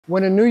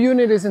When a new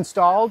unit is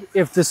installed,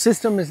 if the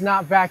system is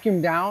not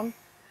vacuumed down,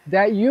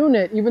 that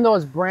unit, even though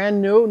it's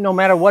brand new, no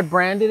matter what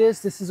brand it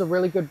is, this is a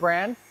really good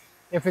brand.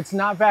 If it's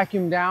not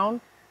vacuumed down,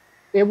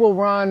 it will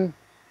run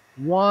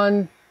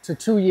 1 to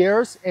 2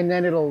 years and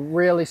then it'll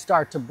really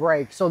start to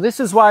break. So this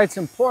is why it's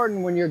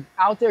important when you're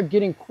out there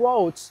getting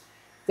quotes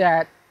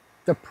that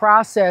the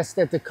process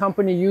that the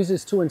company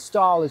uses to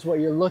install is what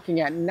you're looking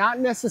at, not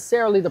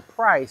necessarily the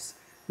price,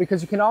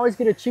 because you can always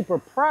get a cheaper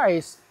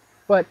price.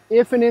 But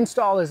if an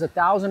install is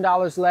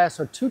 $1,000 less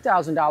or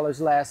 $2,000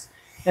 less,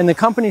 and the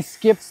company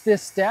skips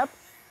this step,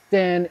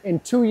 then in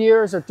 2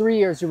 years or 3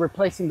 years, you're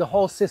replacing the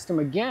whole system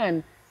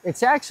again.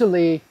 It's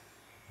actually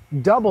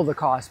double the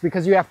cost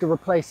because you have to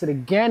replace it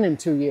again in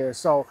 2 years.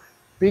 So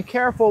be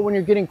careful when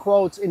you're getting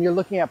quotes and you're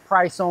looking at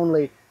price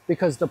only,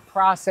 because the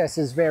process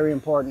is very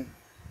important.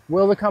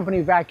 Will the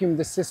company vacuum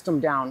the system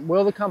down?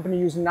 Will the company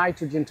use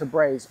nitrogen to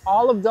braze?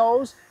 All of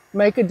those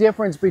make a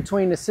difference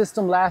between a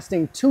system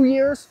lasting 2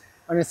 years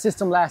and a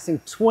system lasting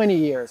 20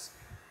 years.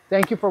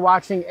 Thank you for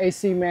watching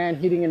AC Man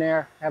Heating and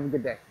Air. Have a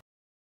good day.